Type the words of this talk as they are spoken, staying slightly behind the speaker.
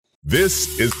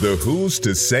This is the Who's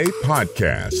to Say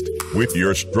podcast with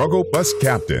your struggle bus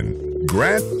captain,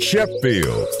 Grant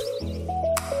Sheffield.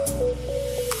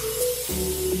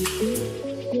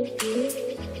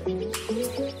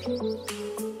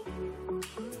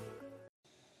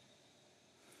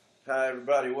 Hi,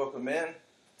 everybody. Welcome in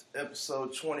to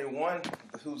episode 21 of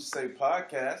the Who's to Say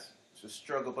podcast. It's your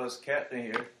struggle bus captain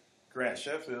here, Grant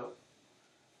Sheffield.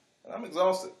 And I'm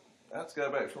exhausted. I just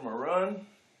got back from a run.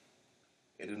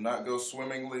 It did not go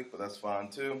swimmingly, but that's fine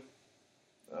too.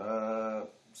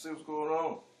 See what's going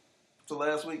on. So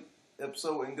last week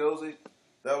episode with Ngozi,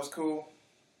 that was cool.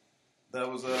 That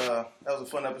was a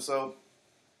fun episode.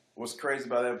 What's crazy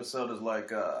about that episode is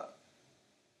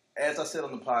as I said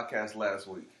on the podcast last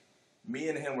week, me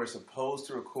and him were supposed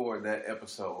to record that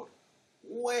episode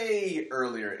way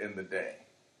earlier in the day.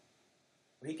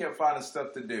 He kept finding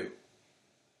stuff to do.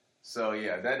 So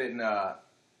yeah, that didn't.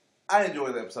 I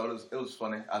enjoyed the episode. It was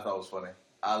funny. I thought it was funny.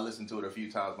 I listened to it a few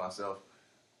times myself.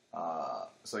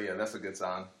 So yeah, that's a good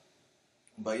sign.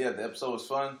 But yeah, the episode was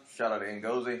fun. Shout out to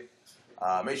Ngozi.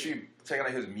 Make sure you check out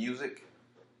his music.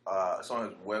 It's on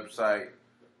his website,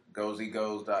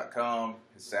 ngozigos.com.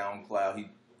 His SoundCloud.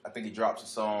 I think he drops a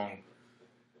song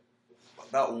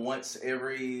about once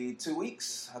every 2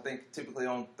 weeks. I think typically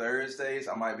on Thursdays.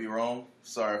 I might be wrong.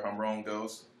 Sorry if I'm wrong,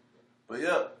 Ghost. But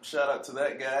yeah, shout out to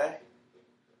that guy.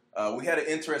 We had an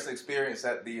interesting experience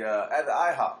at the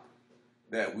IHOP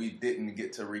that we didn't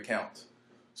get to recount.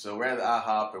 So we're at the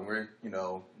IHOP and we're,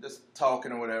 just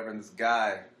talking or whatever. And this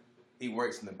guy, he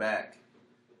works in the back.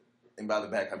 And by the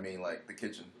back, I mean like the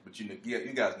kitchen. But you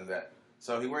guys knew that.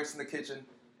 So he works in the kitchen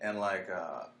and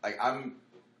I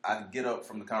get up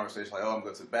from the conversation like, I'm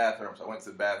going to the bathroom. So I went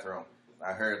to the bathroom.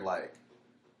 I heard like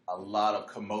a lot of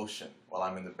commotion while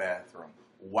I'm in the bathroom.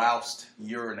 Whilst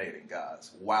urinating,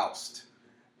 guys. Whilst.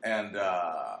 And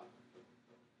I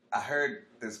heard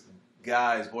this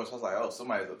guy's voice. I was like,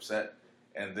 somebody's upset.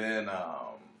 And then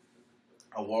I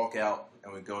walk out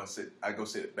and we go and sit. I go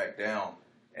sit back down.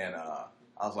 And I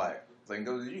was like, did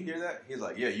you hear that? He's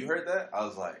like, yeah, you heard that? I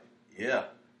was like, yeah.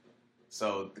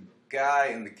 So the guy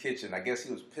in the kitchen, I guess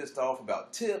he was pissed off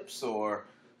about tips or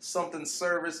something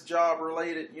service job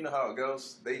related. You know how it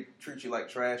goes. They treat you like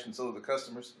trash and so do the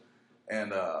customers.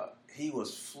 And he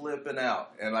was flipping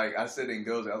out. And like I said in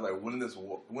Ngozi, I was like, when did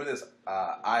this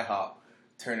IHOP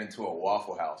turn into a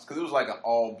Waffle House? Because it was like an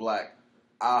all-black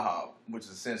IHOP, which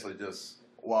is essentially just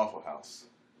Waffle House.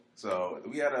 So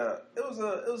we had it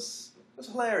was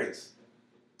hilarious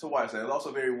to watch that. It was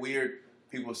also very weird.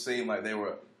 People seemed like they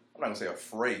were, I'm not going to say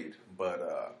afraid,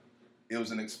 but it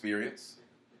was an experience.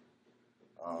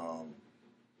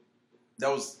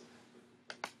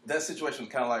 That situation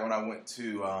was kind of like when I went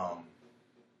to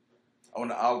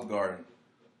Olive Garden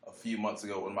a few months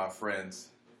ago with my friends,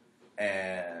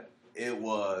 and it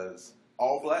was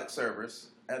all black servers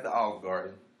at the Olive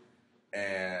Garden,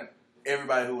 and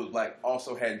everybody who was black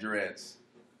also had dreads,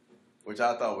 which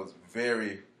I thought was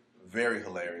very, very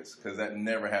hilarious because that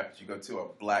never happens. You go to a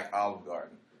black Olive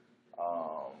Garden.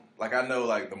 I know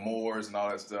like the Moors and all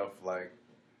that stuff, like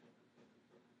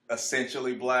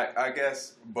essentially black, I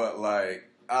guess, but like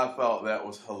I thought that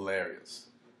was hilarious.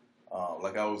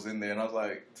 I was in there and I was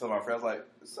like, telling my friends,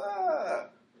 is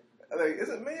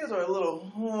it me or is there a little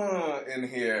in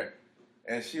here?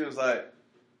 And she was like,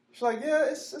 yeah,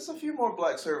 it's a few more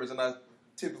black servers than I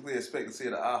typically expect to see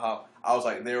at the IHOP. I was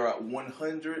like, there are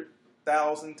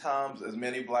 100,000 times as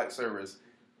many black servers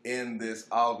in this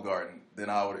Olive Garden than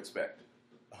I would expect.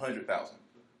 100,000.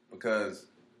 Because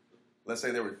let's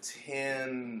say there were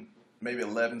 10, maybe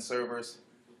 11 servers,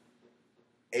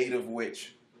 8 of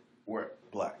which were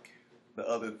black. The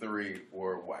other 3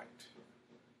 were white.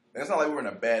 And it's not like we were in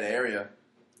a bad area.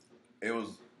 It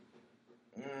was,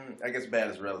 I guess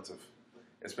bad is relative,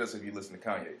 especially if you listen to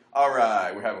Kanye. All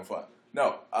right, we're having fun.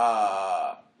 No,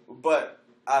 but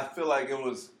I feel like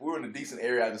we were in a decent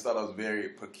area. I just thought it was very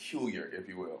peculiar, if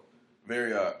you will.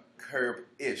 Very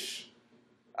curb-ish,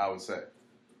 I would say.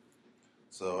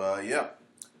 So, yeah.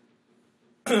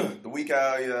 The week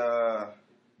I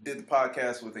did the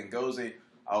podcast with Ngozi,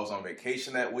 I was on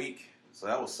vacation that week, so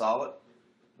that was solid.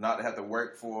 Not to have to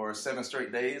work for 7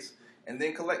 straight days and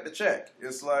then collect the check.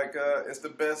 It's like, it's the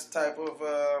best type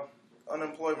of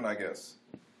unemployment, I guess,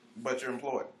 but you're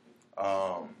employed.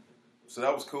 So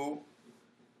that was cool.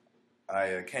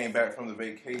 I came back from the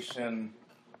vacation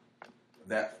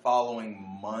that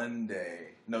Sunday.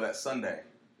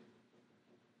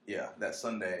 Yeah, that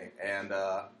Sunday. And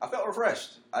I felt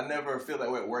refreshed. I never feel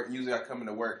that way at work. Usually I come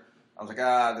into work, I was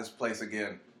like, this place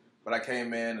again. But I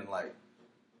came in and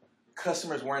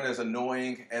customers weren't as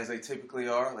annoying as they typically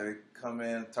are. Like, they come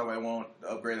in, tell me they want to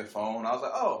upgrade their phone. I was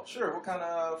like, oh, sure, what kind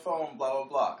of phone, blah, blah,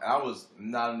 blah. And I was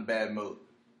not in a bad mood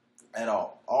at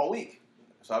all week.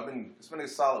 So it's been a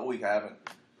solid week. I haven't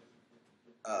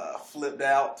flipped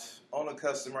out on a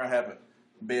customer. I haven't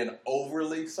been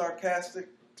overly sarcastic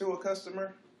to a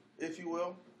customer, if you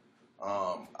will.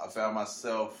 I found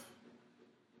myself,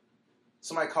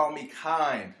 somebody called me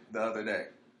kind the other day,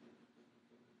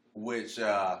 which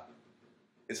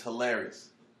is hilarious.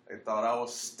 They thought I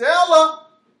was Stella,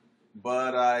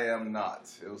 but I am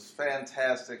not. It was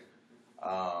fantastic.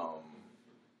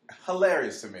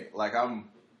 Hilarious to me. Like,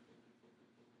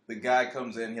 the guy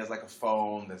comes in, he has like a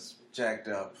phone that's jacked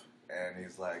up, and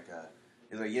he's like,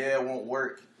 yeah, it won't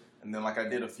work. And then, like, I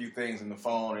did a few things in the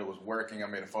phone, it was working. I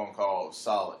made a phone call, it was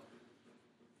solid.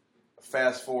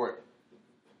 Fast forward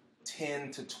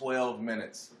 10 to 12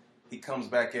 minutes, he comes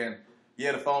back in.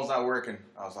 Yeah, the phone's not working.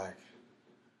 I was like,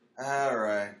 all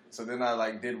right. So then I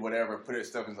like did whatever, put it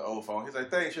stuff in the old phone. He's like,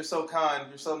 thanks, you're so kind,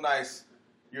 you're so nice,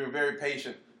 you're very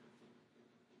patient.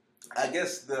 I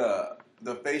guess the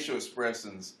facial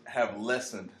expressions have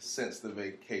lessened since the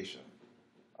vacation.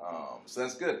 So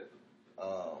that's good.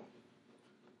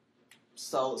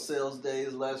 Solid sales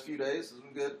days, last few days, has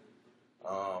been good.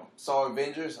 Saw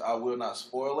Avengers, I will not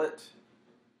spoil it.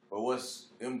 But what's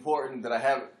important that I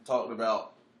haven't talked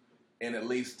about in at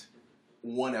least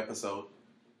one episode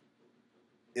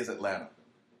is Atlanta.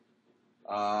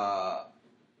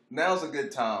 Now's a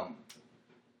good time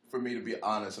for me to be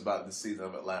honest about this season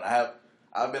of Atlanta.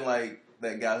 I've been like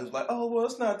that guy who's like, oh, well,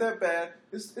 it's not that bad.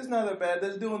 It's not that bad.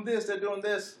 They're doing this. They're doing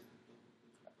this.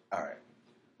 All right.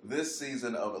 This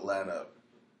season of Atlanta,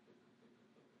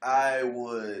 I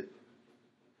would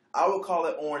call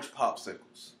it orange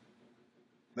popsicles.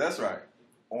 That's right.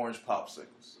 Orange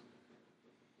popsicles.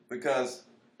 Because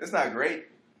it's not great.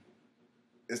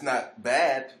 It's not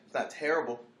bad. It's not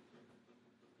terrible.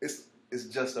 It's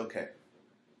just okay.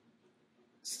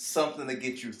 Something to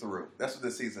get you through. That's what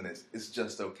this season is. It's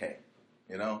just okay.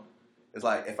 You know? It's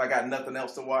like, if I got nothing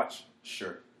else to watch,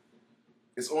 sure.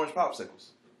 It's orange popsicles.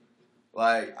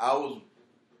 Like,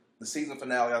 the season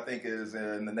finale, I think, is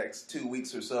in the next 2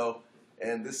 weeks or so.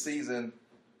 And this season,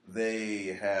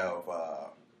 they have,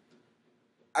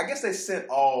 I guess they sent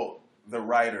all the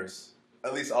writers,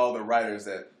 at least all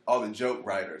the joke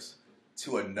writers,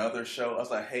 to another show. I was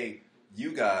like, hey,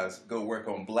 you guys go work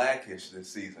on Blackish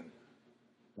this season.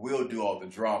 We'll do all the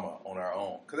drama on our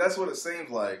own. Because that's what it seems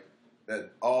like,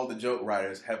 that all the joke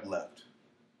writers have left.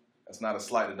 That's not a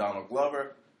slight to Donald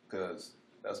Glover, because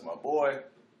that's my boy.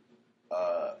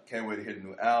 Can't wait to hear the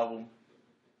new album.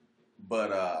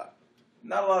 But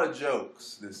not a lot of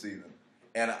jokes this season.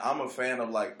 And I'm a fan of,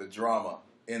 like, the drama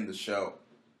in the show.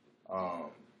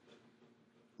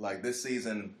 Like, this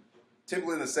season,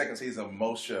 typically in the second season of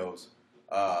most shows,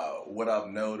 what I've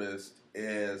noticed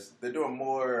is they're doing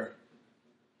more,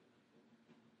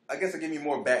 I guess they give you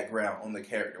more background on the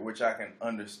character, which I can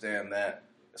understand that.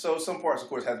 So some parts, of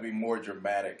course, have to be more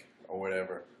dramatic or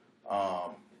whatever.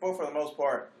 But for the most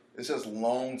part, it's just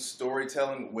long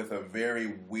storytelling with a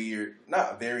very weird,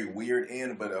 not a very weird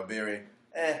end, but a very,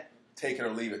 take it or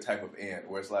leave it type of end,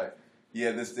 where it's like,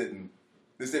 yeah, this didn't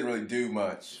really do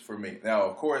much for me. Now,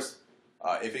 of course,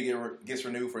 if it gets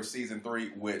renewed for season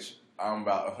 3, which I'm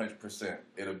about 100%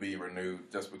 it'll be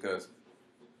renewed, just because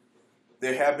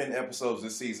there have been episodes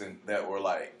this season that were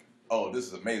like, oh, this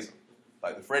is amazing.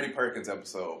 Like the Freddie Perkins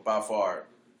episode, by far,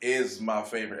 is my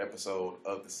favorite episode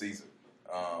of the season.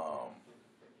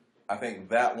 I think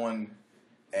that one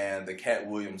and the Cat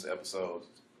Williams episodes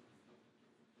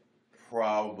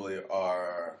probably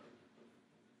are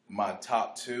my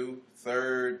top 2.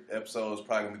 Third episode is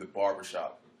probably going to be the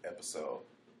Barbershop episode.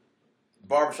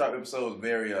 Barbershop episode is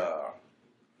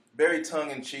very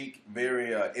tongue-in-cheek,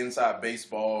 very inside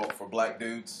baseball for black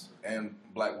dudes and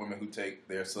black women who take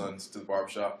their sons to the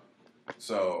barbershop.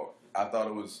 So I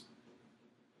thought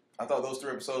those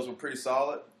 3 episodes were pretty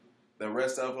solid. The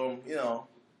rest of them, you know,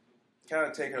 kind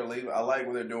of take it or leave it. I like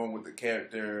what they're doing with the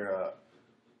character,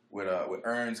 with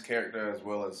Earn's character as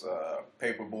well as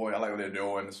Paperboy. I like what they're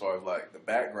doing as far as like the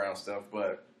background stuff.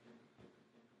 But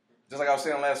just like I was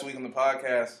saying last week on the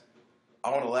podcast, I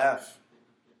want to laugh.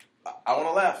 I want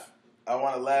to laugh. I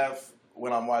want to laugh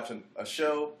when I'm watching a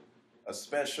show, a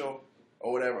special,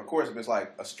 or whatever. Of course, if it's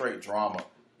like a straight drama,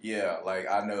 yeah,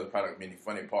 like I know there's probably many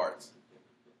funny parts.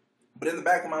 But in the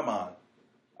back of my mind,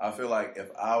 I feel like if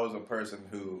I was a person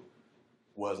who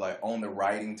was like on the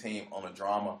writing team on a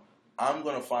drama, I'm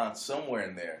going to find somewhere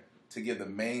in there to give the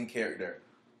main character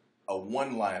a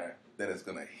one-liner that is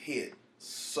going to hit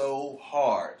so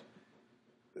hard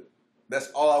That's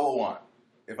all I would want.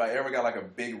 If I ever got like a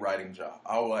big writing job,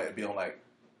 I would like to be on like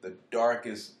the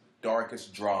darkest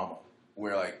drama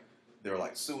where like there are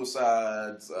like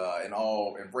suicides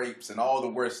and rapes and all the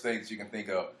worst things you can think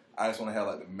of. I just want to have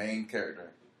like the main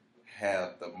character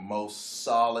have the most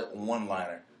solid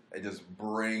one-liner that just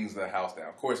brings the house down.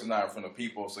 Of course, it's not in front of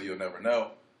people, so you'll never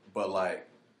know. But like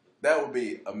that would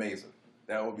be amazing.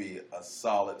 That would be a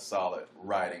solid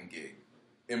writing gig,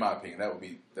 in my opinion. That would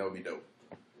be dope.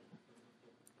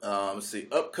 Let's see,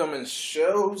 upcoming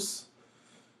shows.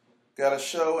 Got a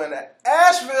show in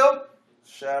Asheville.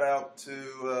 Shout out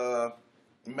to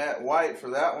Matt White for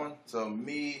that one. So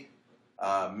me,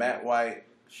 Matt White,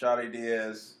 Shawty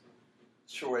Diaz,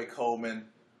 Troy Coleman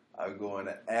are going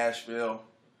to Asheville.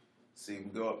 See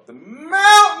him go up the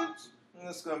mountains. And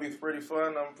it's going to be pretty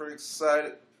fun. I'm pretty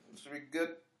excited. It should be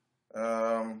good.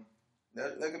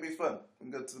 That could be fun. We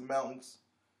can go to the mountains.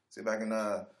 See if I can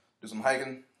do some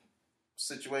hiking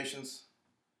situations.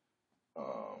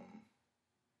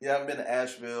 Yeah, I haven't been to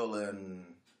Asheville in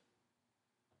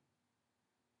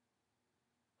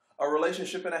a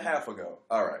relationship and a half ago.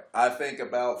 All right. I think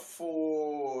about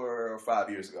 4 or 5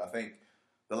 years ago. I think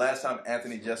the last time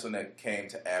Anthony Jeselnik came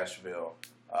to Asheville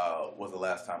was the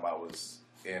last time I was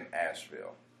in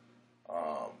Asheville.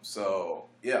 So,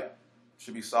 yeah,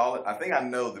 should be solid. I think I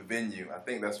know the venue. I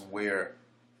think that's where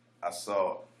I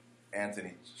saw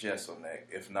Anthony Jeselnik.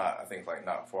 If not, I think it's like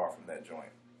not far from that joint.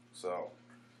 So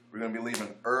we're going to be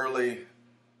leaving early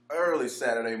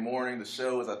Saturday morning. The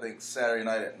show is, I think, Saturday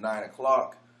night at 9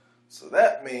 o'clock. So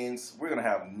that means we're going to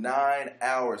have 9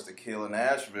 hours to kill in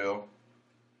Asheville.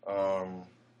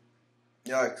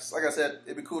 Yeah, like I said,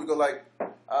 it'd be cool to go like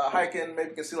hiking. Maybe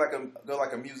you can see like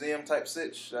a museum type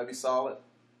sitch. That'd be solid.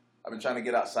 I've been trying to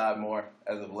get outside more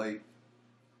as of late.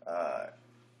 Of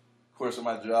course, with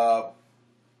my job,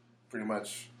 pretty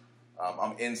much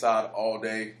I'm inside all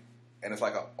day, and it's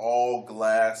like an all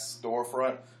glass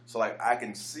storefront. So like I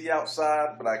can see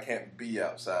outside, but I can't be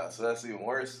outside. So that's even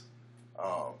worse.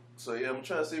 So yeah, I'm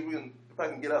trying to see if I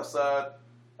can get outside,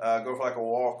 go for like a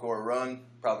walk or a run.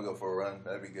 Probably go for a run.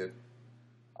 That'd be good.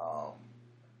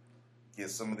 Get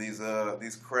some of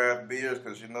these craft beers,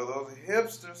 because you know those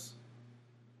hipsters,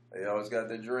 they always got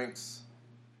their drinks.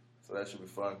 So that should be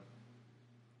fun.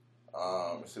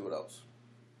 Let's see what else.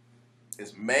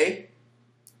 It's May,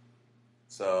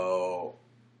 so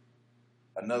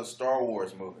another Star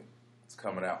Wars movie is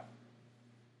coming out.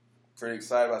 Pretty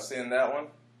excited about seeing that one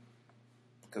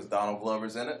because Donald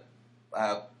Glover's in it.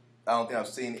 I don't think I've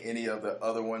seen any of the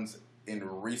other ones in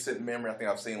recent memory. I think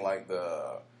I've seen like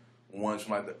the ones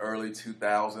from like the early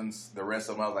 2000s. The rest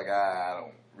of them I was like, I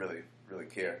don't really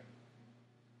care.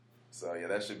 So yeah,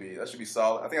 that should be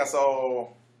solid. I think I saw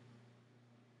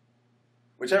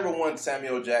whichever one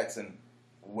Samuel Jackson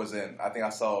was in. I think I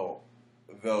saw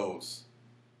those,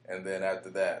 and then after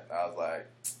that, I was like,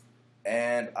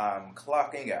 and I'm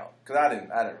clocking out because I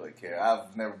didn't really care.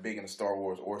 I've never been into Star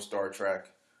Wars or Star Trek.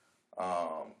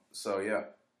 So yeah,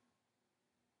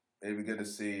 it'd be good to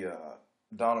see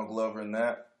Donald Glover in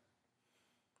that.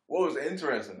 What was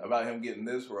interesting about him getting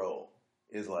this role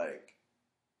is like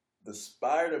the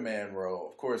Spider-Man role.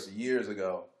 Of course, years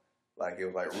ago, like it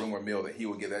was like rumor mill that he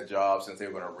would get that job since they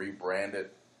were going to rebrand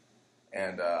it.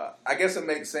 And I guess it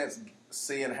makes sense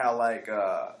seeing how like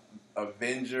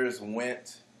Avengers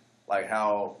went, like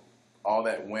how all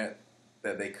that went,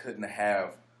 that they couldn't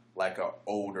have like an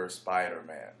older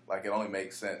Spider-Man. Like it only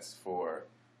makes sense for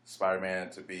Spider-Man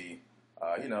to be,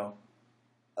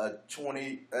 a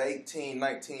 18,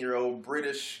 19-year-old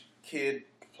British kid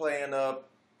playing a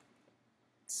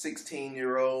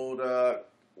 16-year-old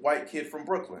white kid from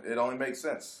Brooklyn. It only makes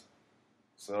sense.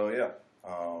 So yeah,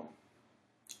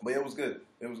 but it was good.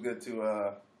 It was good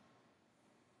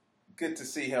to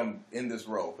see him in this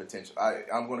role potentially.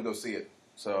 I'm going to go see it.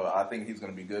 So I think he's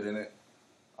going to be good in it.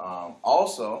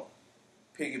 Also,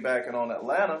 piggybacking on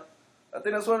Atlanta, I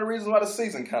think that's one of the reasons why the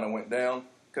season kind of went down.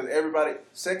 Because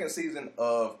second season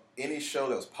of any show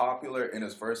that was popular in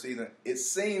its first season, it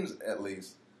seems at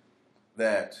least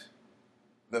that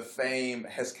the fame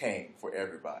has came for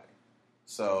everybody.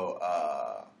 So,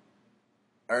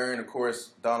 of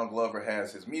course, Donald Glover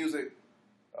has his music.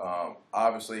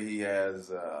 Obviously, he has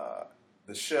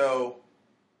the show.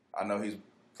 I know he's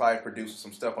probably producing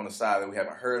some stuff on the side that we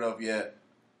haven't heard of yet.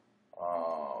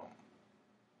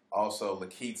 Also,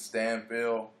 Lakeith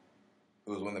Stanfield,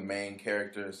 who was one of the main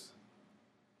characters.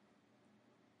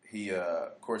 He,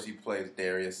 of course, he plays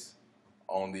Darius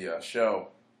on the show.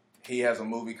 He has a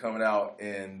movie coming out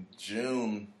in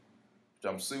June,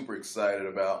 which I'm super excited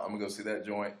about. I'm going to go see that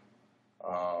joint.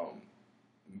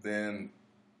 Then,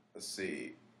 let's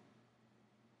see.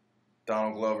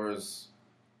 Donald Glover's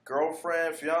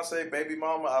girlfriend, fiance, baby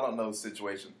mama. I don't know the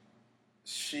situation.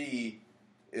 She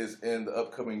is in the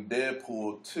upcoming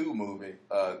Deadpool 2 movie.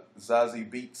 Zazie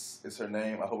Beetz is her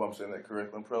name. I hope I'm saying that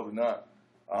correctly. I'm probably not.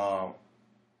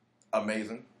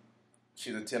 Amazing.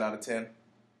 She's a 10 out of 10.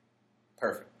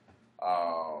 Perfect.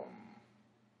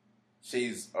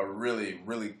 She's a really,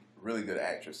 really, really good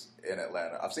actress in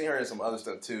Atlanta. I've seen her in some other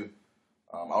stuff too.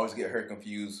 I always get her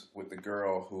confused with the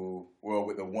girl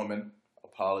with the woman.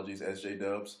 Apologies, SJ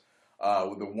Dubs.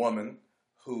 With the woman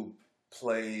who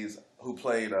played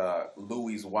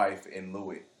Louis' wife in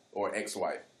Louis, or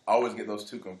ex-wife. I always get those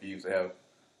two confused. They have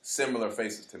similar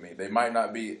faces to me. They might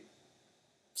not be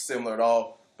similar at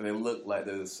all, but they look like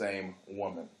they're the same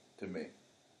woman to me.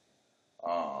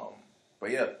 But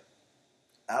yeah,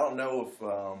 I don't know if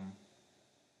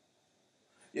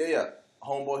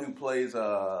homeboy who plays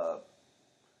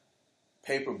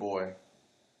Paperboy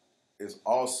is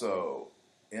also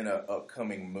in an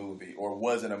upcoming movie, or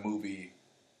was in a movie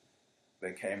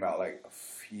that came out like a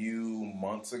few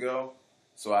months ago.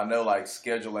 So I know like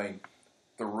scheduling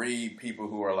 3 people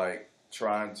who are like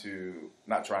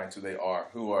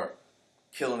who are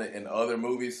killing it in other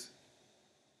movies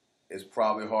is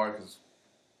probably hard, because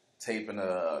taping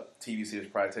a TV series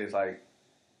probably takes like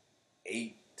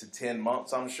 8 to 10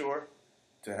 months, I'm sure,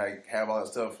 to have all that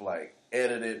stuff like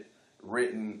edited,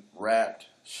 written, wrapped,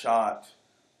 shot,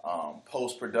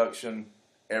 post-production,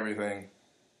 everything.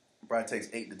 It probably takes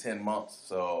 8 to 10 months.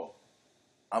 So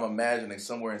I'm imagining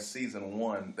somewhere in season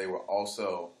 1, they were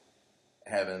also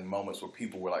having moments where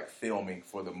people were like filming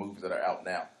for the movies that are out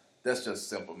now. That's just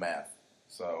simple math.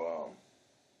 So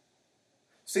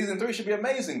season 3 should be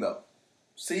amazing though.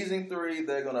 Season 3,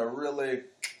 they're gonna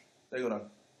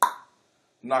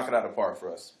knock it out of the park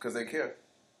for us because they care.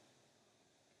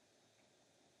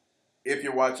 If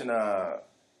you're watching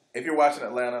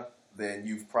Atlanta, then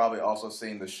you've probably also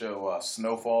seen the show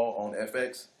Snowfall on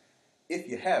FX. If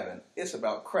you haven't, it's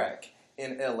about crack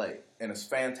in LA, and it's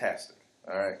fantastic.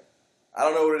 All right, I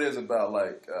don't know what it is about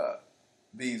like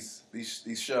these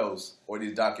shows or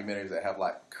these documentaries that have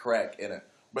like crack in it,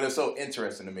 but it's so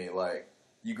interesting to me. Like,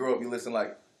 you grow up, you listen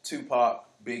like Tupac,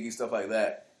 Biggie, stuff like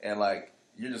that, and like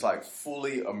you're just like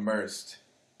fully immersed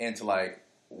into like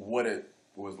what it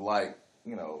was like,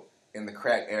 you know, in the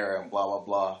crack era and blah blah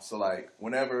blah. So like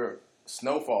whenever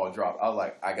Snowfall dropped, I was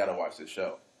like, I gotta watch this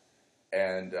show,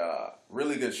 and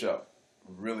really good show,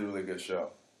 really really good show.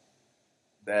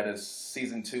 That is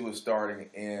season 2 is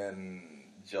starting in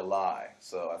July,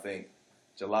 so I think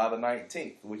July the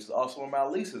 19th, which is also when my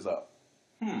lease is up.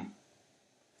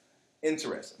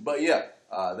 Interesting. But yeah,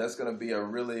 that's going to be a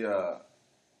really,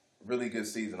 really good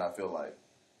season, I feel like.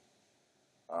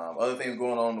 Other things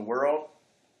going on in the world,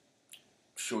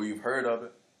 I'm sure you've heard of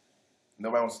it.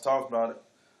 Nobody wants to talk about it.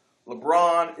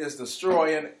 LeBron is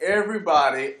destroying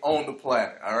everybody on the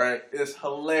planet, all right? It's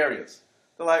hilarious.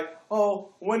 They're like, oh,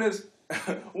 when is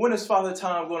Father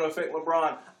Time going to affect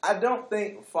LeBron? I don't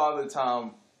think Father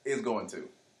Time is going to.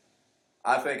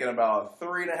 I think in about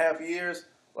 3.5 years,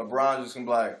 LeBron's just going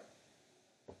to be like,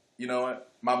 you know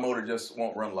what? My motor just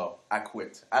won't run low. I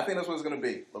quit. I think that's what it's going to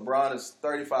be. LeBron is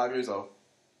 35 years old.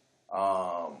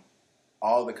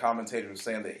 All the commentators were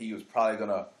saying that he was probably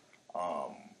going to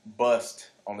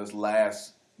bust on this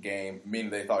last game,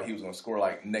 meaning they thought he was going to score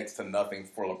like next to nothing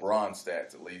for LeBron's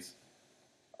stats at least.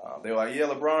 They were like, yeah,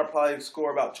 LeBron will probably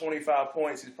score about 25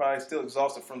 points. He's probably still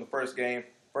exhausted from the first game.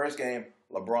 First game,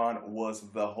 LeBron was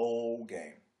the whole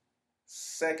game.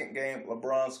 Second game,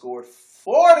 LeBron scored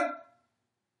 40.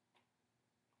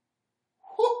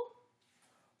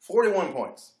 41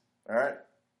 points, all right?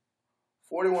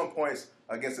 41 points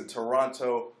against the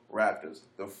Toronto Raptors.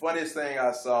 The funniest thing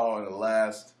I saw in the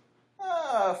last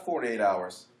 48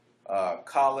 hours,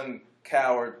 Colin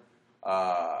Cowherd,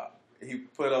 he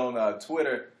put on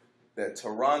Twitter that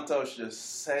Toronto should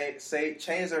just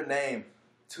change their name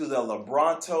to the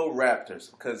LeBronto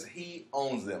Raptors because he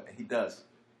owns them, and he does.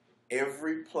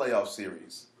 Every playoff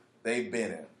series they've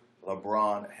been in,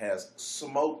 LeBron has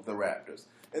smoked the Raptors.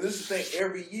 And this is the thing,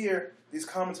 every year, these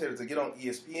commentators that get on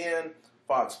ESPN,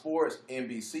 Fox Sports,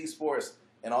 NBC Sports,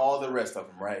 and all the rest of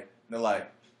them, right? And they're like,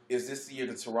 is this the year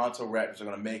the Toronto Raptors are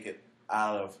going to make it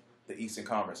out of the Eastern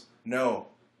Conference? No.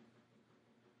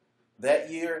 That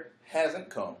year hasn't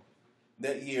come.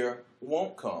 That year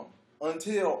won't come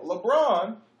until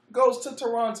LeBron goes to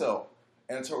Toronto.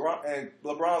 And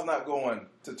LeBron's not going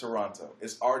to Toronto.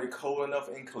 It's already cold enough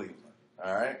in Cleveland,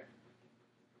 all right?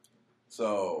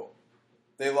 So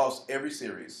they lost every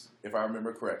series, if I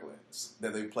remember correctly,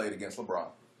 that they played against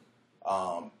LeBron.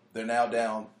 They're now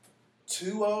down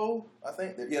 2-0, I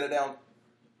think.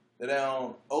 They're They're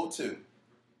down 0-2.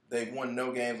 They've won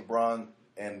no games. LeBron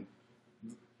and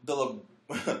the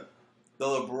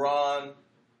LeBron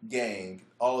gang,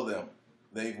 all of them,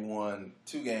 they've won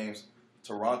 2 games.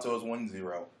 Toronto is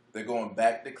 1-0. They're going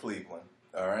back to Cleveland.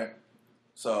 All right.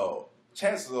 So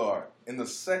chances are, in the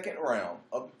second round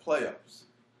of the playoffs,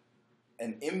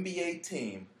 an NBA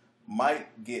team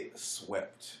might get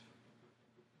swept.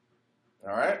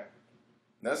 All right?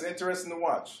 That's interesting to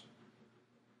watch.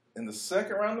 In the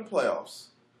second round of the playoffs,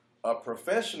 a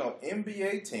professional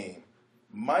NBA team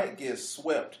might get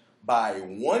swept by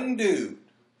one dude.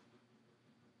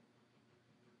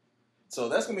 So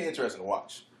that's going to be interesting to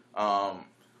watch.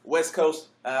 West Coast,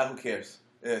 who cares?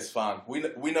 It's fine. We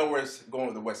know where it's going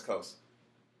with the West Coast.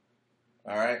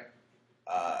 All right?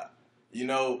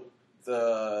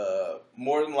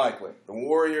 More than likely, the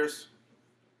Warriors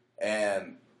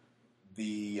and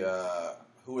the,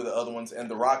 who are the other ones? And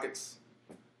the Rockets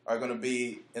are going to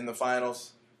be in the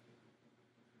finals.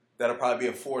 That'll probably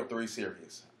be a 4-3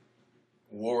 series.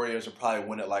 Warriors will probably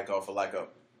win it off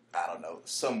of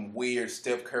some weird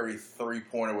Steph Curry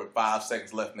 3-pointer with 5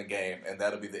 seconds left in the game, and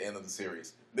that'll be the end of the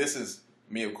series. This is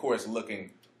me, of course,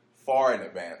 looking far in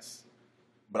advance.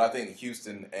 But I think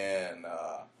Houston and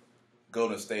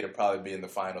Golden State will probably be in the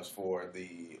finals for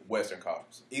the Western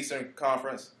Conference. Eastern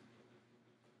Conference,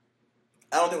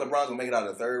 I don't think LeBron's going to make it out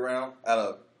of the third round. I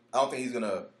don't think he's going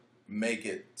to make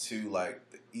it to,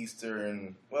 the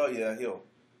Eastern. Well, yeah, he'll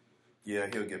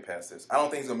get past this. I don't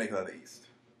think he's going to make it out of the East.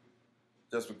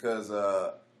 Just because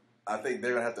I think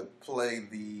they're going to have to play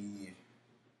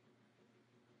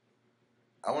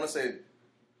I want to say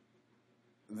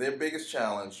their biggest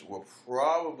challenge will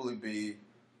probably be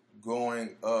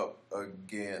going up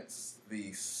against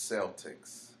the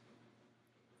Celtics.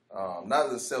 Not that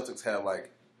the Celtics have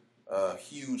a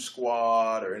huge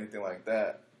squad or anything like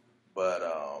that, but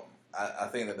I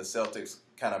think that the Celtics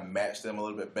kind of match them a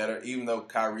little bit better, even though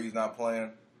Kyrie's not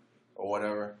playing or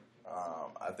whatever.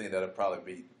 I think that'll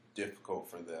probably be difficult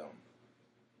for them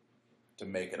to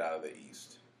make it out of the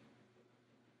East.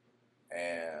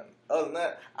 And other than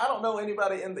that, I don't know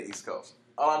anybody in the East Coast.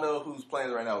 All I know who's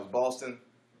playing right now is Boston.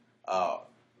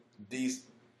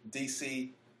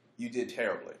 D.C., you did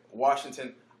terribly.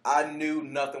 Washington, I knew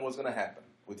nothing was going to happen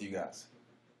with you guys.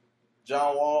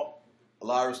 John Wall, a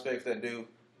lot of respect for that dude.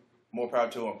 More power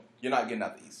to him. You're not getting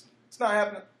out the East. It's not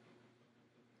happening.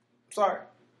 I'm sorry.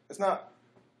 It's not.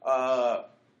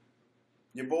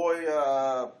 Your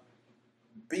boy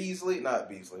Beasley,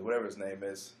 whatever his name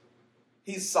is,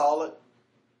 he's solid,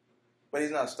 but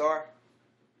he's not a star.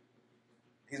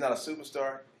 He's not a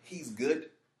superstar. He's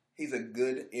good. He's a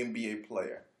good NBA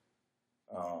player.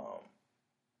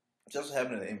 Just what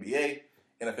happened in the NBA.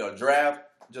 NFL draft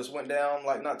just went down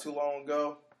not too long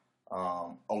ago.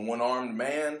 A one-armed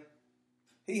man.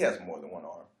 He has more than one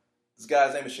arm. This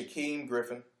guy's name is Shaquem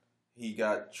Griffin. He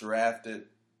got drafted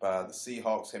by the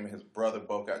Seahawks. Him and his brother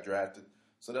both got drafted.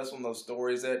 So that's one of those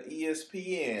stories that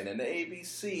ESPN and the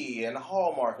ABC and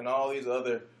Hallmark and all these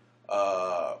other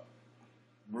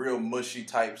real mushy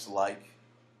types like.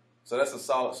 So that's a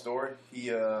solid story. He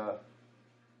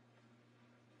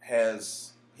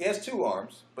has 2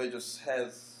 arms, but he just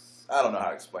has, I don't know how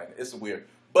to explain it. It's weird.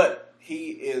 But he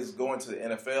is going to the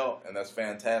NFL, and that's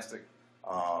fantastic.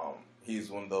 He's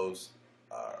one of those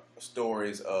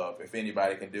stories of if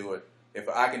anybody can do it. If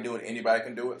I can do it, anybody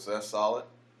can do it. So that's solid.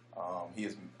 I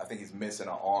think he's missing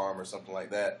an arm or something like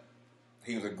that.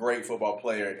 He was a great football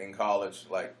player in college,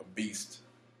 a beast.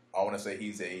 I want to say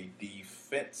he's a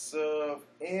defensive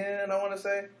end, I want to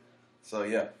say. So,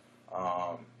 yeah.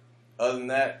 Other than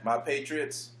that, my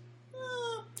Patriots,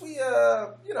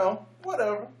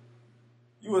 whatever.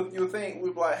 You would think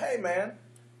we'd be like, hey, man,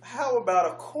 how about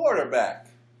a quarterback?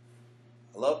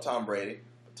 I love Tom Brady.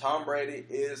 But Tom Brady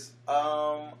is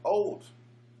old.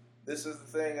 This is the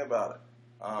thing about it.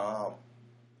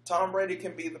 Tom Brady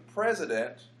can be the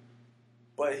president,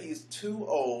 but he's too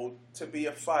old to be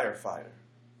a firefighter.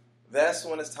 That's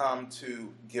when it's time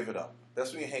to give it up.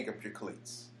 That's when you hang up your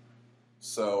cleats.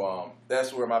 So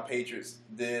that's where my Patriots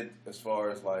did as far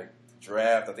as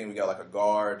draft. I think we got a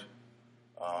guard,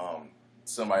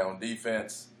 somebody on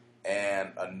defense,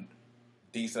 and a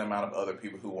decent amount of other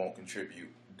people who won't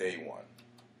contribute day one.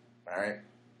 All right?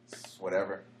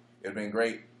 Whatever. It would have been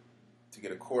great to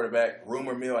get a quarterback.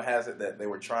 Rumor mill has it that they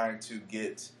were trying to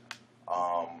get,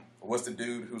 what's the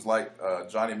dude who's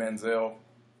Johnny Manziel,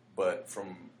 but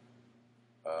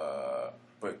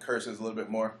but curses a little bit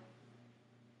more.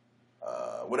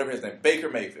 Whatever his name, Baker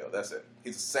Mayfield. That's it.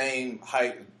 He's the same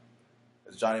height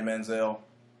as Johnny Manziel.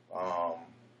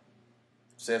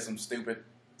 Said some stupid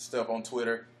stuff on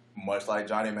Twitter, much like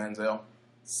Johnny Manziel.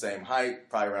 same height,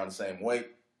 probably around the same weight,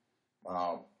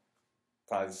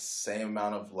 probably the same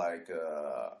amount of like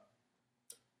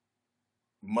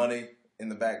money in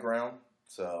the background.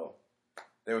 So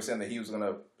they were saying that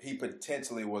he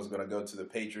potentially was gonna go to the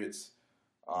Patriots,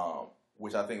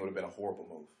 which I think would have been a horrible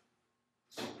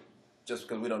move. Just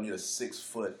because we don't need a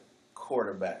 6-foot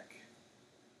quarterback.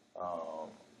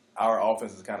 Our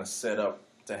offense is kind of set up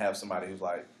to have somebody who's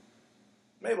like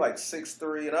maybe like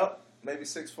 6'3" and up, maybe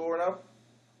 6'4" and up.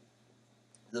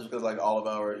 Just because like all of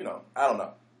our, I don't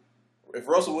know. If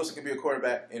Russell Wilson can be a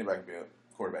quarterback, anybody can be a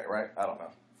quarterback, right? I don't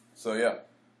know. So yeah,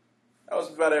 that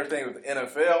was about everything with the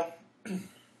NFL.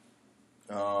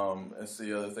 Let's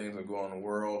see other things that go on in the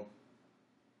world.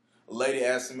 A lady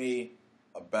asked me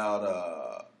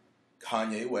about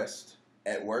Kanye West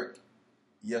at work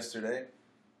yesterday.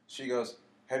 She goes,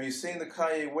 "Have you seen the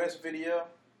Kanye West video?"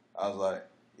 I was like,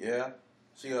 "Yeah."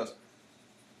 She goes,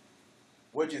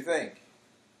 "What'd you think?"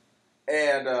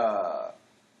 And I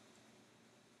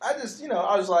just,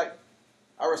 I was like,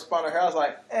 I responded to her. I was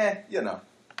like, and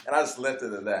I just left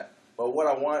it at that. But what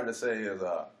I wanted to say is,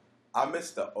 I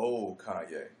miss the old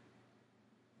Kanye.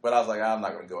 But I was like, I'm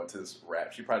not going to go into this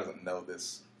rap. She probably doesn't know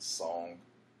this song.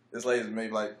 This lady's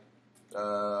maybe like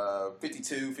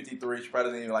 52, 53. She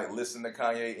probably doesn't even like listen to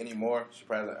Kanye anymore. She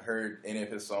probably hasn't heard any of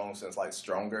his songs since like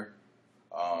Stronger.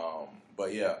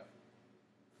 But yeah,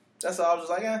 that's all. I was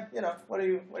just like, what are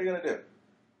you going to do?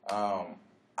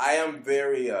 I am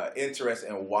very interested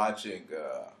in watching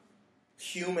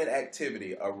human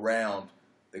activity around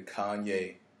the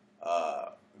Kanye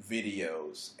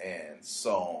videos and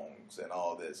songs and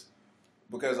all this,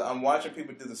 because I'm watching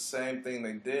people do the same thing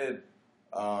they did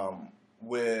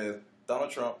with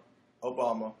Donald Trump,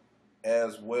 Obama,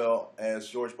 as well as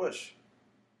George Bush,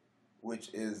 which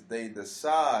is they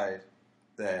decide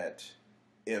that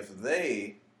if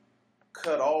they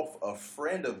cut off a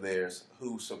friend of theirs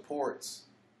who supports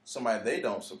somebody they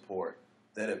don't support,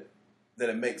 that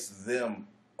it makes them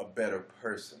a better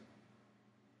person.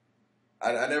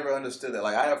 I never understood that.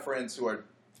 Like, I have friends who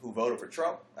voted for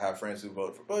Trump. I have friends who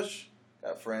voted for Bush. I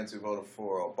have friends who voted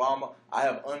for Obama. I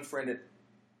have unfriended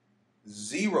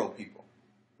 0 people.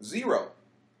 0.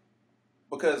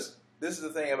 Because this is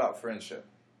the thing about friendship.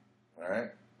 All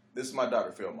right? This is my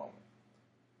Dr. Phil moment.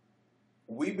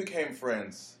 We became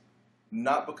friends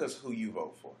not because who you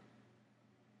vote for.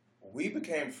 We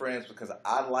became friends because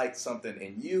I liked something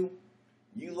in you.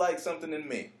 You like something in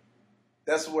me.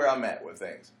 That's where I'm at with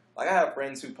things. Like, I have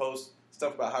friends who post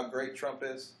stuff about how great Trump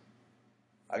is.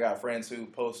 I got friends who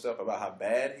post stuff about how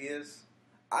bad he is.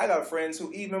 I got friends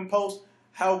who even post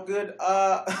how good,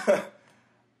 how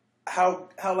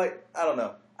like, I don't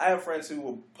know. I have friends who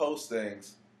will post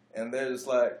things, and they're just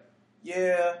like,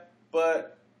 yeah,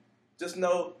 but just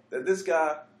know that this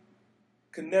guy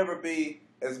could never be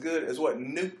as good as what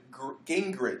Newt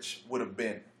Gingrich would have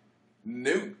been.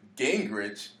 Newt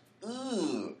Gingrich?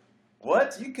 Ugh.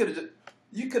 What? You could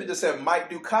have just said Mike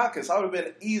Dukakis. I would have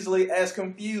been easily as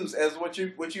confused as what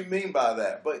you mean by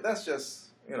that. But that's just,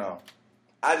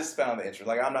 I just found the interest.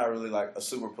 Like, I'm not really like a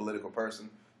super political person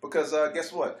because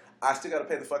guess what? I still got to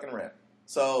pay the fucking rent.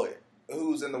 So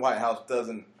who's in the White House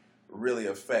doesn't really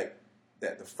affect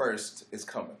that the first is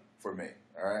coming for me.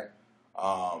 All right.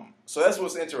 So that's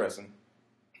what's interesting.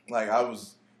 Like,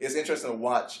 it's interesting to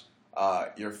watch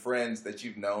your friends that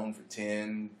you've known for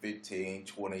 10, 15,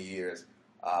 20 years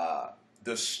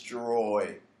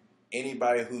destroy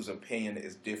anybody whose opinion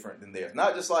is different than theirs.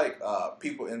 Not just like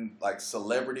people in like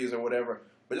celebrities or whatever,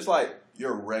 but just like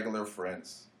your regular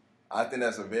friends. I think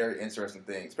that's a very interesting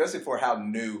thing, especially for how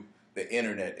new the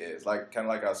internet is. Like, kind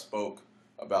of like I spoke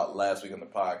about last week on the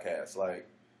podcast. Like,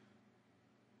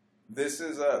 this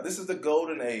is the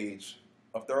golden age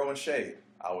of throwing shade,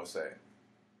 I would say.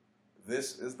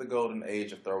 This is the golden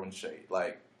age of throwing shade.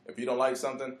 Like, if you don't like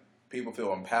something, people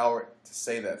feel empowered to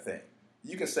say that thing.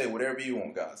 You can say whatever you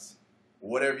want, guys.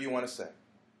 Whatever you want to say.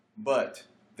 But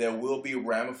there will be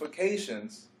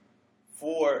ramifications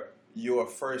for your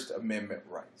First Amendment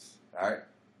rights. All right?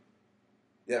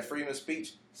 Yeah, freedom of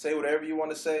speech. Say whatever you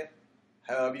want to say,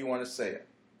 however you want to say it.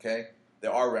 Okay?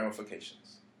 There are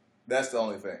ramifications. That's the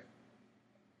only thing.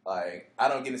 Like, I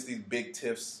don't get into these big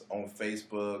tiffs on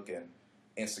Facebook and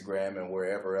Instagram and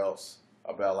wherever else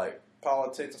about like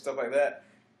politics and stuff like that.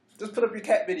 Just put up your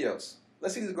cat videos.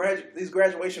 Let's see these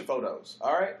graduation photos.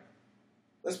 All right.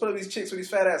 Let's put up these chicks with these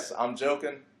fat asses. I'm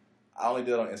joking. I only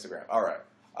do it on Instagram. All right.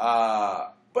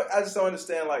 But I just don't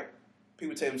understand, like,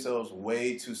 people take themselves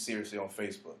way too seriously on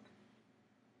Facebook.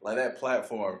 Like, that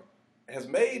platform has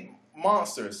made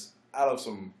monsters out of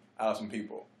some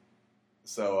people.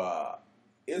 So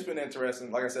it's been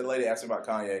interesting. Like I said, the lady asked me about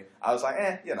Kanye. I was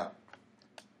like, you know.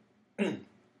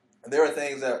 There are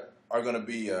things that are going to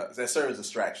be, that serve as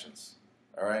distractions,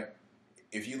 all right?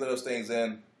 If you let those things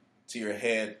in to your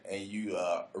head and you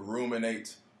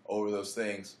ruminate over those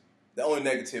things, the only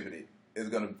negativity is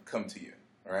going to come to you,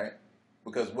 all right?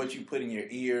 Because what you put in your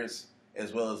ears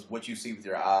as well as what you see with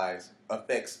your eyes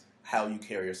affects how you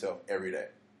carry yourself every day.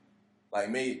 Like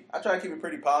me, I try to keep it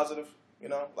pretty positive, you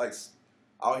know? Like,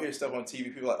 I'll hear stuff on TV,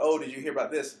 people are like, oh, did you hear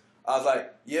about this? I was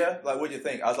like, yeah, like, what'd you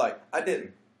think? I was like, I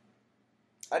didn't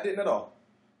at all.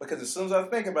 Because as soon as I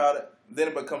think about it, then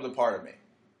it becomes a part of me.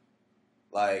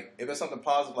 Like, if it's something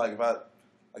positive, like if I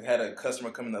had a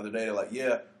customer come in the other day, they're like,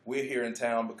 yeah, we're here in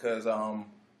town because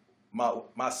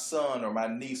my son or my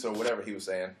niece or whatever he was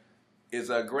saying is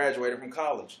graduating from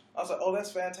college. I was like, oh,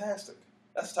 that's fantastic.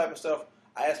 That's the type of stuff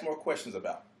I ask more questions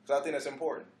about because I think that's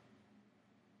important.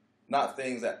 Not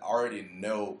things that I already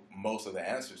know most of the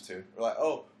answers to. We're like,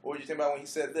 oh, what did you think about when he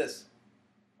said this?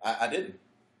 I didn't.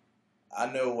 I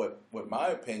know what my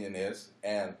opinion is,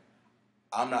 and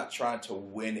I'm not trying to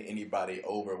win anybody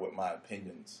over with my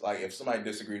opinions. Like, if somebody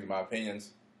disagrees with my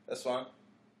opinions, that's fine.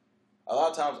 A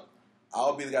lot of times,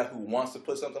 I'll be the guy who wants to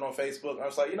put something on Facebook, and I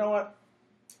was like, you know what?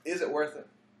 Is it worth it?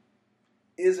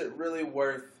 Is it really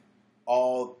worth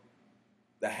all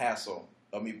the hassle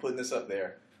of me putting this up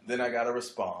there? Then I got to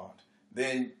respond.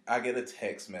 Then I get a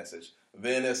text message.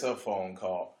 Then it's a phone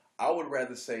call. I would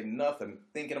rather say nothing,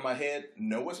 thinking in my head,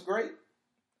 know what's great,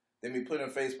 than me put it on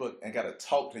Facebook and got to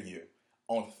talk to you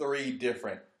on 3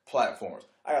 different platforms.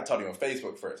 I got to talk to you on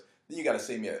Facebook first. Then you got to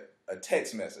send me a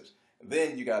text message.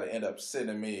 Then you got to end up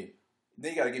sending me,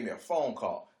 then you got to give me a phone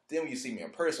call. Then when you see me in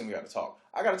person, we got to talk.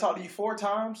 I got to talk to you 4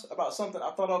 times about something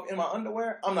I thought of in my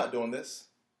underwear. I'm not doing this.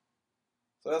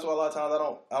 So that's why a lot of times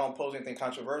I don't post anything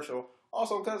controversial.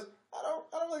 Also because I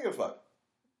don't really give a fuck.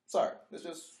 Sorry, that's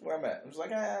just where I'm at. I'm just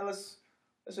like, let's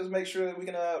just make sure that we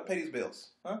can pay these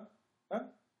bills. Huh?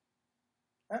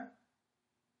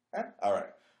 All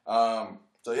right.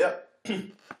 So yeah,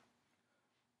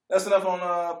 that's enough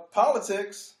on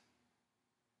politics.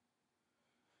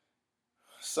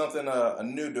 Something a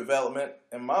new development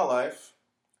in my life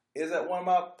is that one of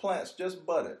my plants just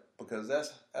budded because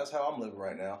that's how I'm living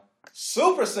right now.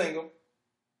 Super single,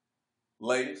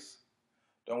 ladies.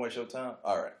 Don't waste your time.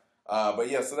 All right. But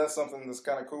yeah, so that's something that's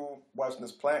kind of cool, watching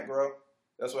this plant grow.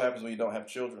 That's what happens when you don't have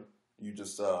children. You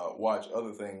just watch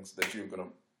other things that you're going to...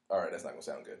 All right, that's not going to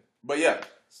sound good. But yeah,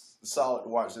 solid to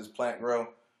watch this plant grow.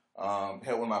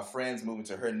 Had one of my friends move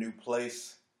into her new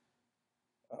place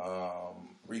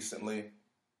recently.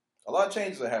 A lot of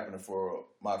changes are happening for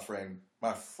my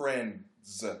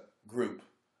friend's group.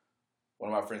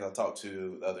 One of my friends I talked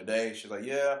to the other day, she's like,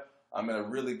 yeah, I'm in a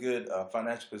really good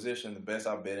financial position, the best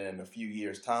I've been in a few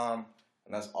years' time,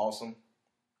 and that's awesome.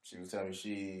 She was telling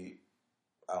me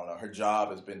her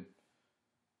job has been,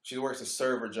 she works a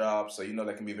server job, so you know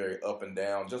that can be very up and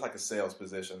down, just like a sales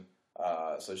position.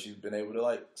 So she's been able to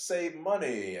like save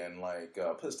money and like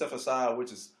put stuff aside,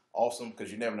 which is awesome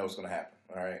because you never know what's going to happen.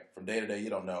 All right, from day to day, you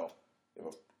don't know if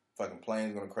a fucking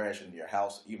plane's going to crash into your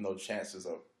house, even though chances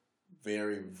are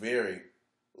very, very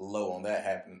low on that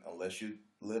happening unless you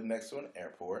live next to an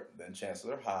airport. Then chances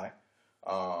are high.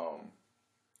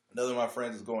 Another of my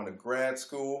friends is going to grad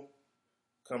school,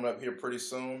 coming up here pretty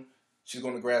soon. She's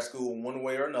going to grad school one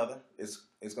way or another. It's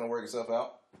going to work itself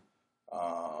out.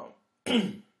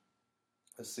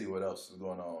 Let's see what else is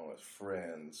going on with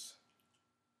friends.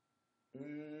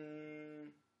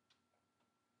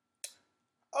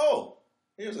 Oh,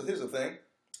 here's the thing.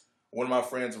 One of my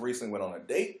friends recently went on a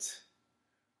date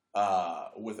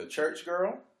with a church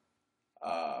girl.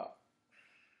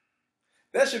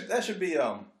 That should be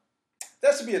a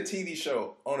TV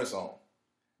show on its own.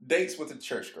 Dates with a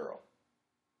church girl.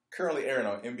 Currently airing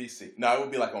on NBC. No, it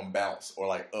would be like on Bounce or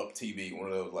like Up TV, one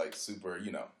of those like super,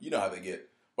 you know how they get.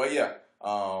 But yeah,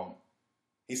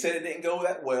 he said it didn't go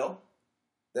that well.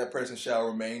 That person shall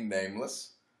remain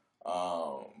nameless.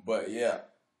 But yeah,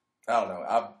 I don't know.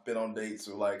 I've been on dates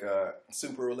with like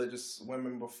super religious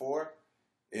women before.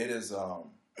 It is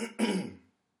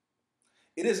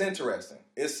it is interesting.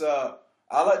 It's I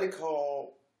like to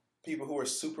call people who are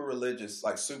super religious,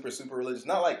 like super religious,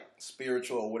 not like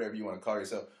spiritual or whatever you want to call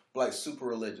yourself, but like super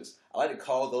religious. I like to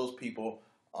call those people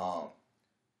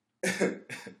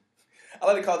I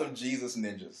like to call them Jesus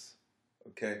ninjas.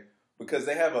 Okay? Because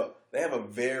they have a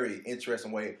very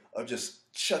interesting way of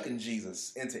just chucking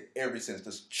Jesus into every sense,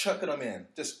 just chucking them in,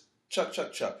 just chuck.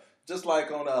 Just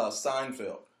like on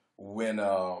Seinfeld when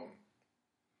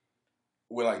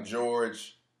like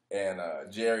George and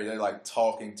Jerry, they're like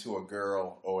talking to a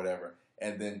girl or whatever,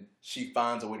 and then she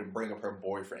finds a way to bring up her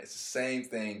boyfriend. It's the same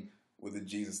thing with the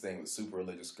Jesus thing with super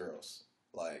religious girls.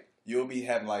 Like, you'll be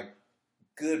having like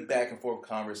good back and forth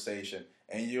conversation,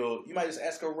 and you might just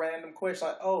ask a random question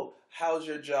like, "Oh, how's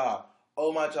your job?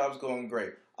 Oh, my job's going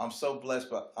great. I'm so blessed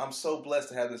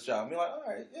to have this job." And you're like, "All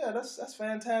right, yeah, that's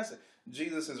fantastic.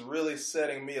 Jesus is really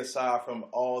setting me aside from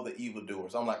all the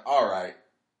evildoers." I'm like, "All right,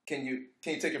 can you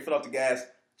take your foot off the gas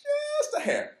just a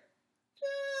hair,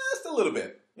 just a little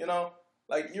bit, you know?"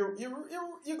 Like, you're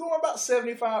going about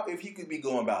 75. If you could be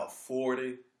going about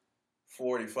 40,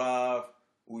 45,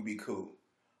 we'd be cool.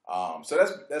 So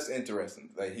that's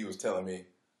interesting that he was telling me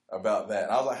about that.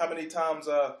 And I was like, how many times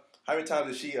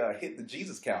did she hit the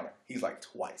Jesus counter? He's like,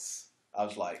 twice. I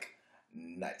was like,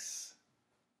 nice.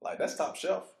 Like, that's top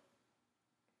shelf.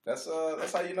 That's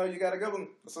how you know you got a good one.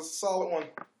 That's a solid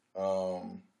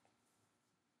one.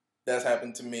 That's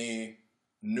happened to me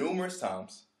numerous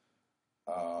times.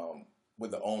 With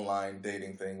the online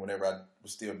dating thing, whenever I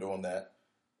was still doing that,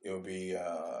 it would be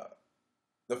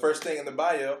the first thing in the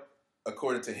bio,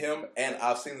 according to him, and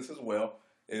I've seen this as well,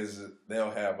 is they'll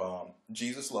have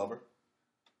Jesus lover,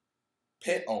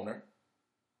 pet owner,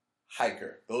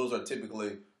 hiker. Those are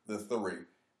typically the three.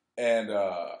 And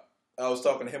I was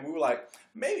talking to him. We were like,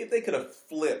 maybe if they could have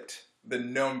flipped the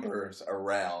numbers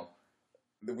around,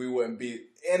 that we wouldn't be.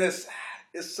 And it's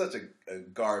such a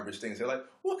garbage thing. So like,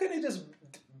 well, can't they just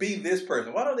be this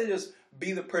person? Why don't they just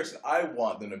be the person I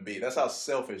want them to be? That's how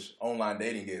selfish online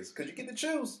dating is. Because you get to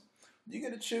choose. You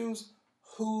get to choose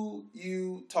who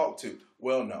you talk to.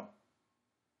 Well, no.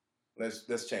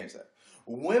 Let's change that.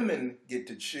 Women get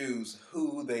to choose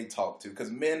who they talk to. Because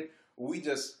men, we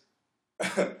just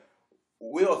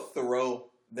we'll throw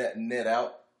that net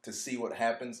out to see what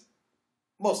happens.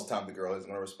 Most of the time, the girl isn't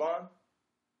going to respond.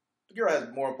 The girl has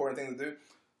more important things to do.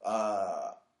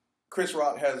 Chris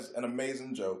Rock has an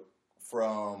amazing joke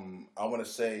from, I want to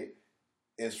say,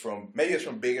 maybe it's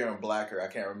from Bigger and Blacker, I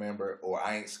can't remember, or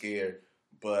I Ain't Scared,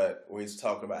 but where he's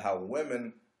talking about how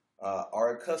women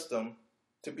are accustomed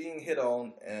to being hit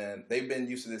on, and they've been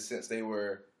used to this since they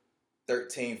were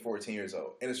 13, 14 years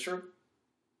old. And it's true.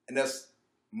 And that's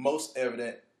most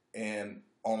evident in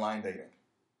online dating.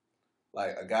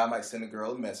 Like, a guy might send a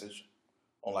girl a message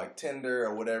on like Tinder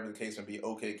or whatever the case may be,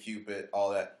 OkCupid,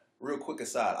 all that. Real quick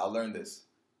aside, I learned this.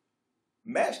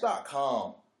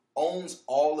 Match.com owns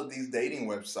all of these dating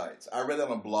websites. I read that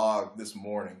on a blog this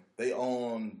morning. They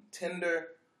own Tinder,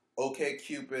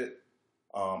 OkCupid,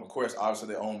 of course, obviously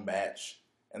they own Match,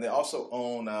 and they also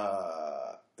own,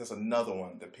 there's another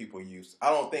one that people use. I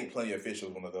don't think Plenty of Fish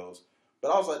was one of those.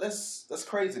 But I was like, that's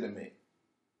crazy to me.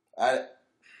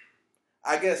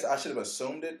 I guess I should have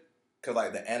assumed it, because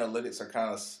like the analytics are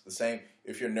kind of the same.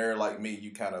 If you're a nerd like me, you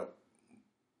kind of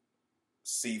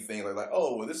see things like,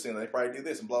 oh, well, this thing, they probably do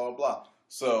this and blah, blah, blah.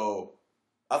 So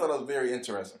I thought it was very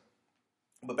interesting.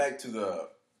 But back to the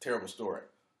terrible story.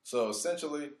 So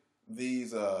essentially,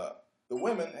 these the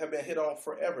women have been hit on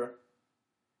forever,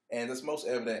 and that's most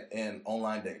evident in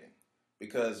online dating,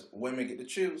 because women get to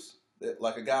choose.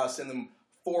 Like, a guy will send them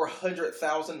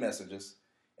 400,000 messages,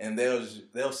 and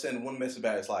they'll send one message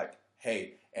back. It's like,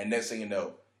 hey, and next thing you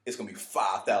know, it's going to be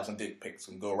 5,000 dick pics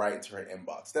and go right into her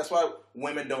inbox. That's why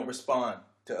women don't respond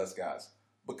to us guys.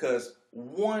 Because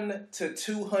 1 to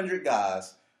 200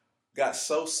 guys got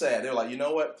so sad, they're like, you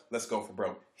know what? Let's go for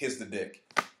broke. Here's the dick.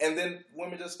 And then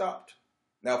women just stopped.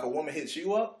 Now, if a woman hits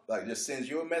you up, like just sends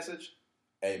you a message,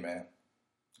 hey, man,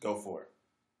 go for it.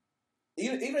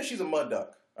 Even if she's a mud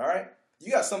duck, all right?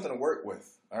 You got something to work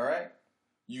with, all right?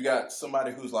 You got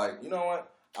somebody who's like, you know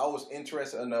what? I was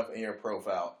interested enough in your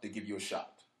profile to give you a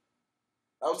shot.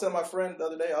 I was telling my friend the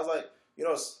other day, I was like, you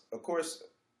know, of course,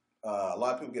 a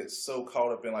lot of people get so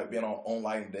caught up in like being on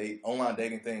online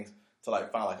dating things to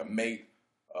like find like a mate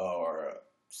or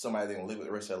somebody they're gonna live with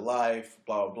the rest of their life,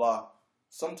 blah blah blah.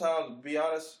 Sometimes, to be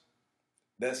honest,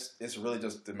 it's really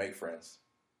just to make friends.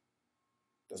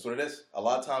 That's what it is. A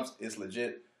lot of times, it's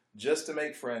legit just to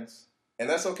make friends, and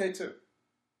that's okay too.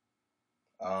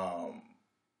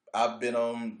 I've been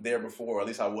on there before, or at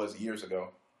least I was years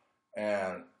ago,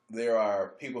 and there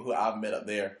are people who I've met up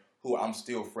there who I'm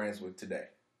still friends with today.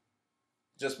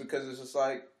 Just because it's just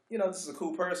like, you know, this is a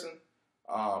cool person.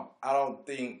 I don't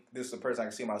think this is a person I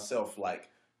can see myself like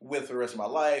with the rest of my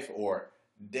life or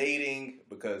dating,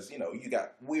 because, you know, you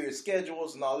got weird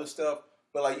schedules and all this stuff.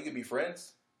 But like, you can be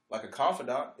friends, like a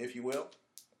confidant, if you will.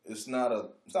 It's not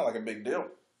like a big deal.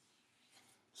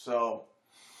 So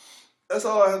that's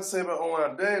all I have to say about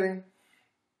online dating.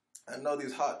 I know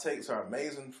these hot takes are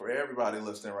amazing for everybody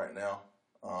listening right now.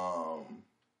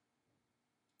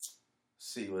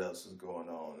 See what else is going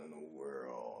on in the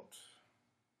world.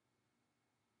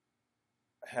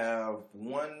 have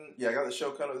I got the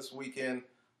show coming up this weekend,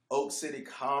 Oak City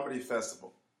Comedy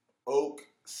Festival. Oak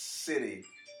City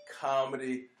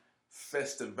Comedy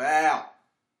Festival.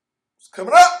 It's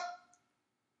coming up.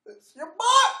 It's your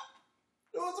boy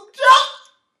doing some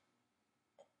jokes.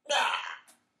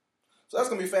 So that's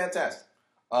going to be fantastic.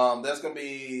 That's going to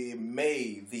be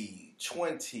May the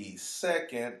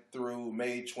 22nd through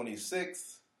May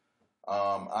 26th.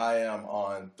 I am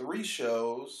on 3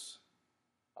 shows.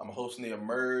 I'm hosting the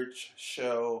Emerge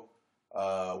show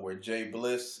where Jay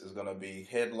Bliss is going to be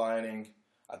headlining.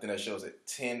 I think that show's at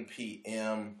 10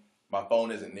 p.m. My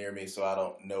phone isn't near me, so I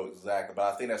don't know exactly.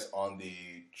 But I think that's on the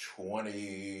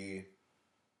 25th,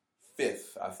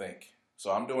 I think. So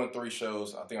I'm doing 3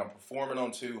 shows. I think I'm performing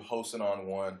on 2, hosting on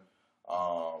 1.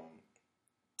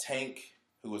 Tank,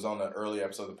 who was on the early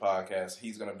episode of the podcast,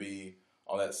 he's going to be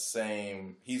on that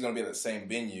same. He's going to be at the same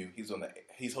venue.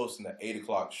 He's hosting the 8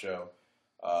 o'clock show.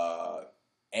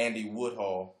 Andy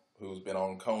Woodhull, who's been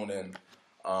on Conan,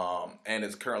 and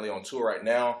is currently on tour right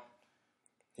now.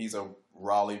 He's a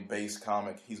Raleigh-based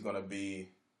comic. He's going to be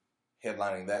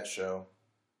headlining that show.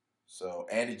 So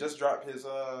Andy just dropped his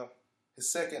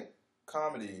second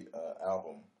comedy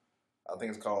album. I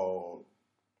think it's called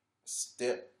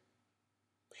Step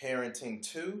Parenting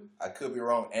 2. I could be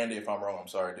wrong. Andy, if I'm wrong, I'm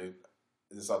sorry, dude.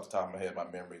 This is off the top of my head. My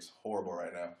memory's horrible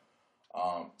right now.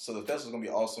 So the festival's going to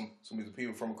be awesome. It's going to be the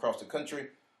people from across the country.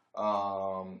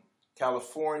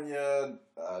 California,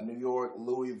 New York,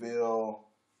 Louisville.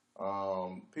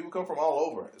 People come from all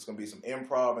over. It's going to be some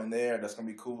improv in there. That's going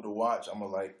to be cool to watch. I'm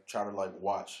going to try to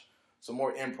watch some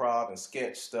more improv and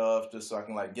sketch stuff just so I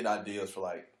can get ideas for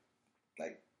like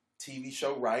TV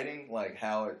show writing,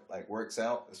 how it works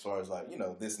out as far as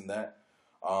this and that.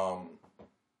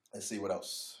 Let's see what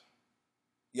else.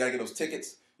 You gotta get those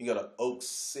tickets. You go to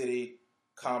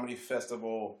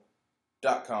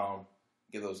OakCityComedyFestival.com.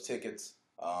 Get those tickets,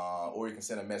 or you can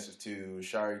send a message to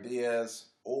Shari Diaz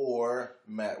or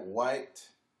Matt White.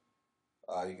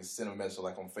 You can send a message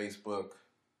on Facebook.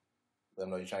 Let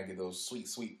them know you're trying to get those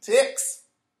sweet ticks.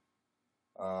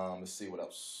 Let's see what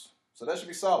else. So that should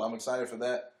be solid. I'm excited for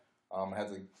that. I have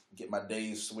to get my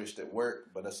days switched at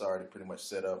work, but that's already pretty much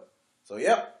set up. So,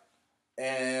 yep.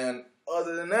 And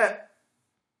other than that,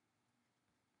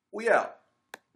 we out.